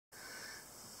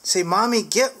See, Mommy,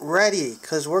 get ready,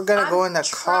 because we're going to go in the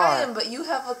car. But you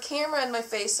have a camera in my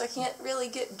face, so I can't really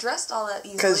get dressed all that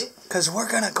easily. Because we're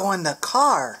going to go in the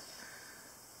car.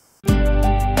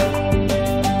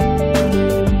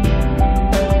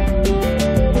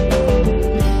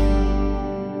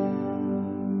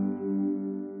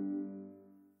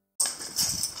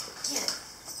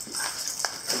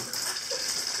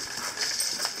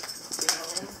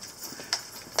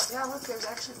 Yeah, look, there's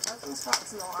actually parking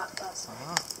spots in the lot.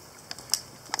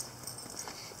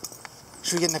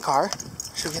 Should we get in the car?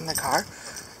 Should we get in the car?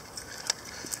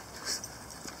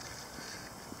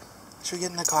 Should we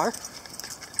get in the car?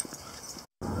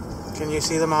 Can you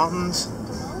see the mountains?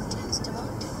 The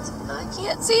mountains. I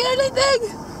can't see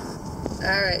anything!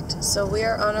 Alright, so we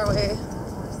are on our way.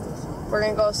 We're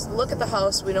gonna go look at the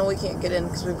house. We know we can't get in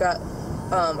because we've got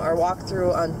our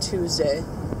walkthrough on Tuesday.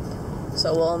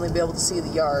 So we'll only be able to see the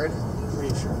yard.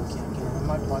 Pretty sure we can't get in.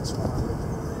 My butt's warm.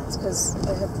 It's because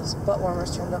I have this butt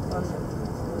warmers turned up on him.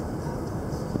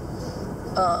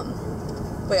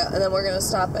 But yeah, and then we're gonna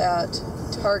stop at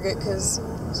Target because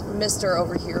Mr.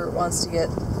 over here wants to get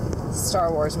Star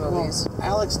Wars movies. Well,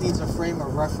 Alex needs a frame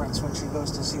of reference when she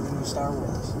goes to see the new Star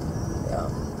Wars. Yeah,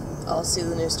 I'll see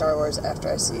the new Star Wars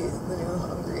after I see the new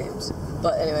Hunger Games.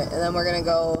 But anyway, and then we're gonna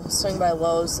go swing by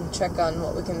Lowe's and check on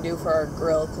what we can do for our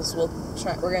grill because we're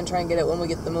gonna try and get it when we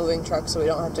get the moving truck, so we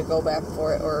don't have to go back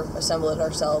for it or assemble it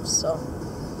ourselves. So.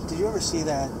 Did you ever see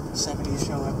that 70s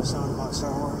show episode about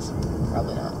Star Wars?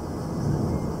 Probably not.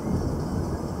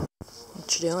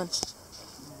 What you doing?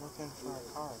 I'm looking for a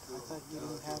card. I thought you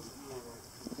didn't have.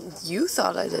 You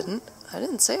thought I didn't. I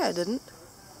didn't say I didn't.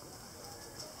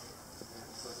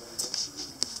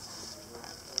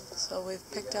 So we've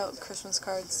picked out Christmas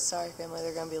cards. Sorry, family,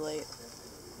 they're gonna be late.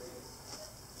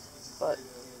 But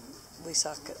we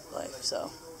suck at life,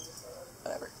 so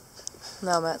whatever.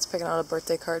 Now Matt's picking out a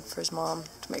birthday card for his mom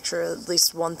to make sure at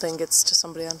least one thing gets to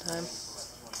somebody on time.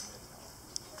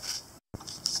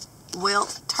 Well,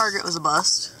 Target was a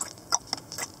bust.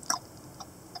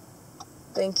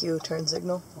 Thank you, turn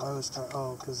signal. Why was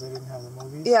oh, because they didn't have the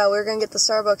movies? Yeah, we were gonna get the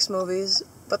Starbucks movies,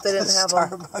 but they didn't have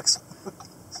them. Starbucks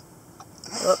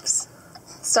movies. Whoops.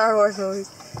 Star Wars movies.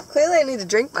 Clearly I need to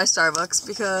drink my Starbucks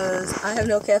because I have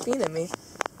no caffeine in me.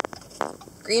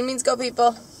 Green means go,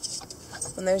 people.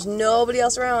 When there's nobody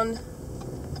else around.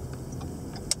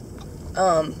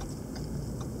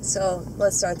 So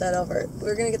let's start that over.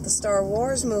 We're gonna get the Star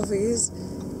Wars movies,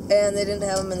 and they didn't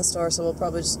have them in the store, so we'll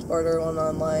probably just order one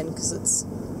online because it's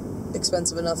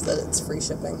expensive enough that it's free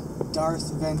shipping.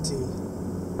 Darth Venti.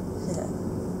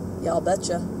 Y'all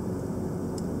betcha.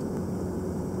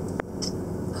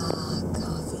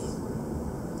 Coffee.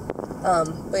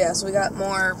 But yeah, so we got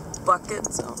more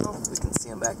buckets. I don't know if we can see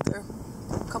them back there.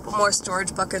 A couple more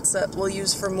storage buckets that we'll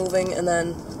use for moving, and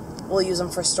then we'll use them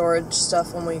for storage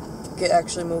stuff when we get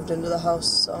actually moved into the house.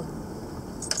 So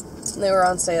and they were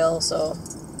on sale, so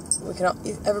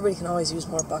everybody can always use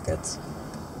more buckets.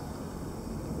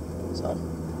 So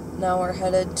now we're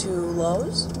headed to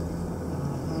Lowe's.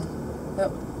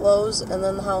 Yep, Lowe's and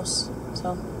then the house.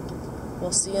 So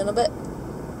we'll see you in a bit.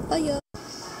 Bye, ya.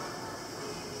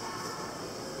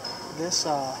 This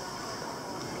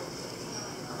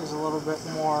is a little bit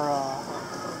more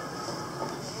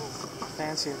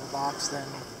fancy of a box than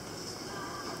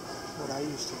what I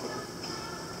used to get.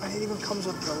 And it even comes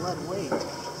with the lead weight.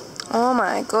 Oh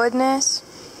my goodness.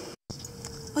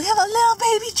 We have a little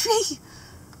baby tree.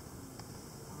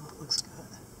 Oh, it looks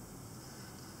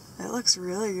good. It looks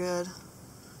really good.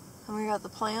 And we got the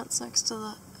plants next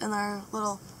to in our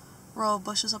little row of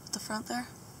bushes up at the front there.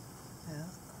 Yeah.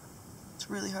 It's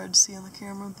really hard to see on the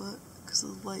camera, but because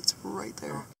the light's right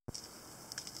there.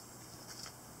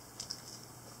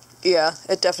 Yeah,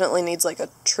 it definitely needs like a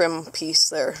trim piece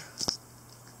there.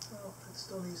 Well, it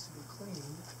still needs to be cleaned.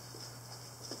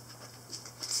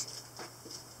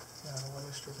 Yeah, the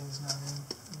weather stripping's not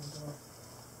in the door.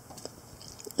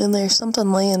 And there's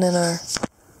something laying in our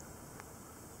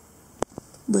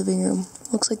living room.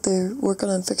 Looks like they're working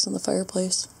on fixing the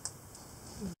fireplace.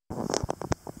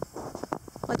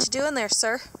 What you doing there,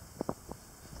 sir?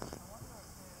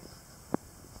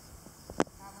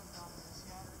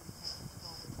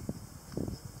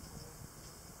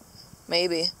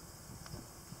 Maybe.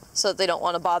 So that they don't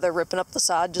want to bother ripping up the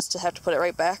sod just to have to put it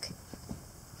right back.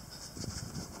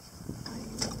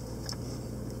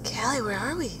 Callie, where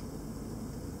are we?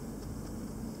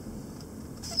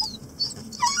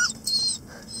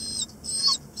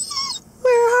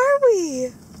 Where are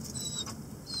we?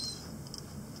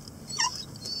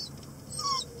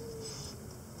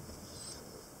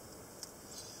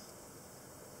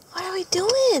 What are we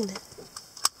doing?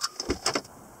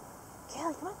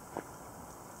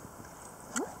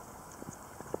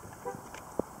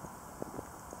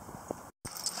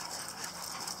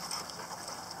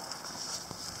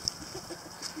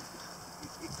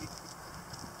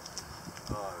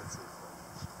 Oh, that's so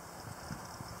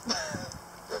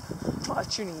funny.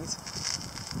 Watch your knees.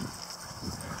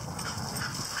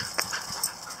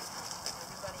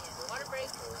 Water break.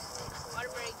 Water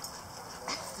break.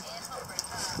 And home break.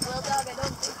 Well, dog, I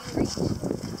don't think you reached.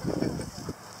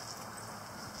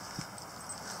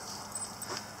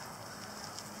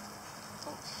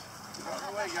 Get out of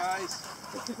the way, guys.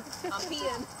 I'm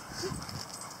peeing.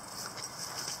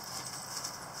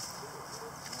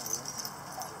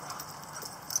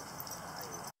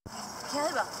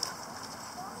 Caleb.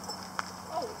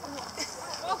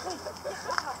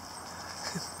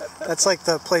 That's like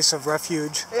the place of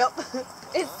refuge. Yep.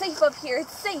 It's safe up here.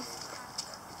 It's safe.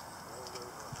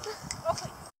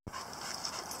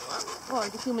 Oh, are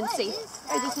the humans safe?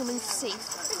 Are the humans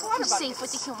safe? You're safe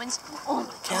with the humans. Oh,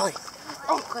 Callie.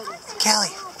 oh goodness.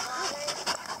 Callie.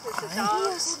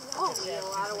 Dogs. Oh, A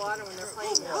lot of water when they're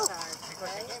playing outside.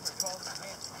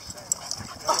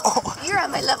 Oh. you're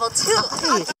on my level too.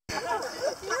 Hey.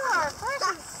 You are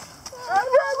precious.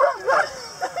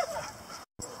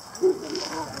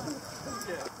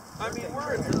 I mean,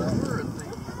 we're at the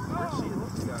mercy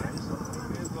of these guys. We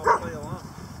may as well play along.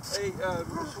 Hey,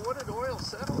 so what did oil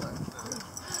settle at now?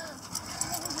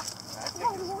 I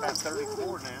think it's about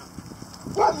 34 now.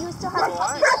 You still have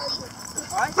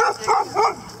I think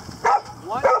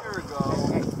 1 year ago,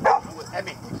 with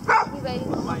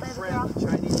my friend, the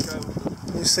Chinese guy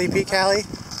with You sleepy, Callie?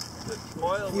 the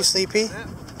oil. You was- sleepy? that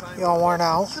was the time You all worn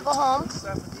out? to go home.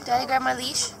 Daddy, grab my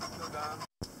leash.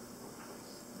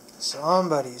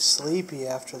 Somebody's sleepy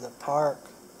after the park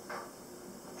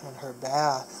and her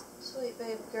bath. Sweet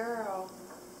babe girl.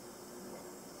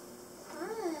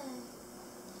 Hi.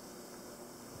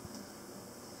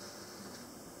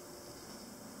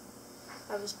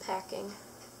 I was packing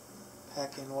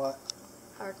Packing what?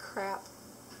 our crap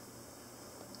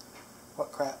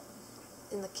What crap?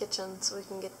 in the kitchen so we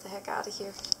can get the heck out of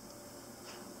here.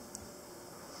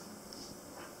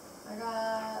 I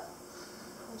got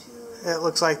 1, 2. It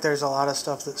looks like there's a lot of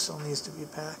stuff that still needs to be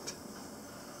packed.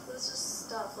 It's just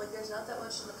stuff. Like, there's not that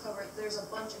much in the cupboard. There's a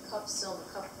bunch of cups still in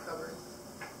the cup cupboard.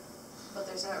 But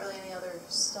there's not really any other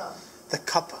stuff. The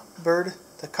cup bird?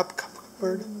 The cup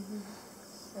bird?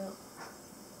 Yeah.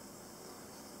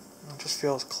 It just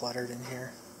feels cluttered in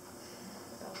here.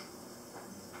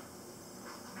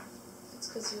 It's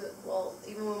because well,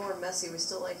 even when we're messy, we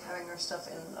still like having our stuff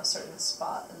in a certain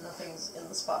spot, and nothing's in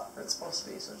the spot where it's supposed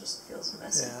to be, so it just feels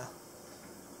messy. Yeah.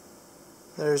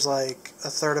 There's like a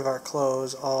third of our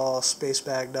clothes all space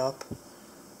bagged up.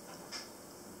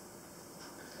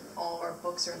 All of our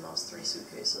books are in those 3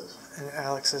 suitcases. And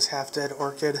Alex's half-dead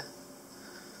orchid.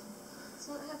 It's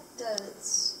not half dead,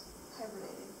 it's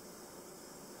hibernating.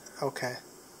 Okay.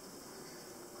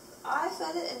 I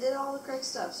fed it and did all the correct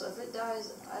stuff, so if it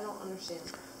dies, I don't understand.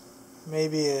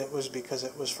 Maybe it was because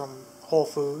it was from Whole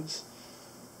Foods.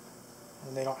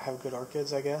 And they don't have good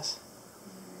orchids, I guess.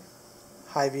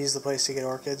 Hy-Vee's the place to get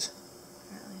orchids.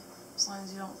 Apparently. As long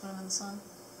as you don't put them in the sun.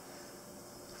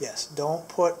 Yes, don't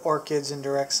put orchids in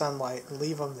direct sunlight.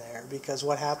 Leave them there, because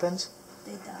what happens?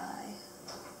 They die.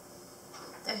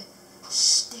 They're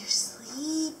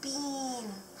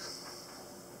sleeping.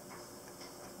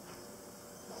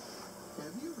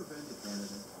 Have you ever been to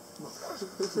Canada?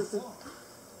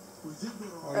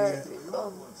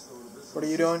 What are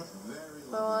you doing?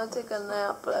 I want to take a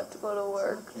nap, but I have to go to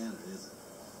work.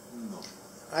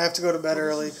 I have to go to bed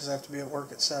early because I have to be at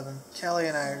work at 7. Callie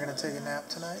and I are going to take a nap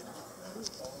tonight.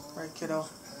 Right, kiddo?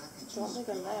 Don't take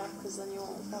a nap, because then you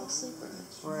won't fall asleep.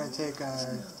 We're going to take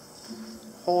a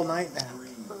whole night nap.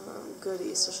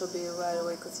 Goody, so she'll be wide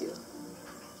awake with you.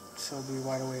 She'll be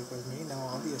wide awake with me? No,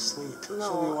 I'll be asleep. She'll be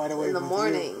No, wide awake in the with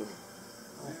morning. you.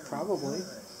 Well, probably.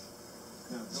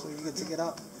 So you get to get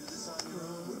up.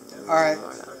 Alright.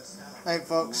 Night,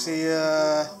 folks. See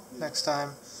you next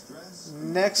time.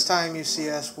 Next time you see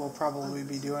us, we'll probably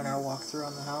be doing our walkthrough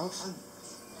on the house.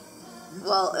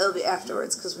 Well, it'll be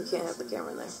afterwards, because we can't have the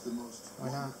camera in there. Why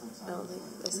not? I don't think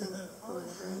they said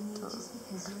whatever.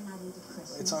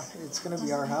 It's going to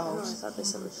be our No, I house. thought they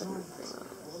said we couldn't bring it.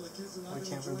 Why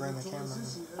can't we bring the camera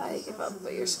in? I give up,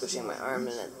 but you're squishing my arm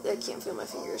and I can't feel my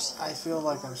fingers. I feel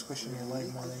like I'm squishing your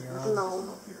leg more than your arm.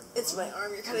 No, it's my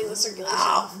arm. You're cutting the circulation.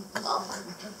 Ow! Oh.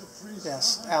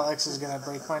 Yes, Alex is going to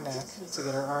break my neck to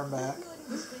get her arm back.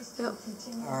 Yep.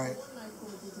 Alright.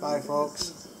 Bye,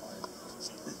 folks.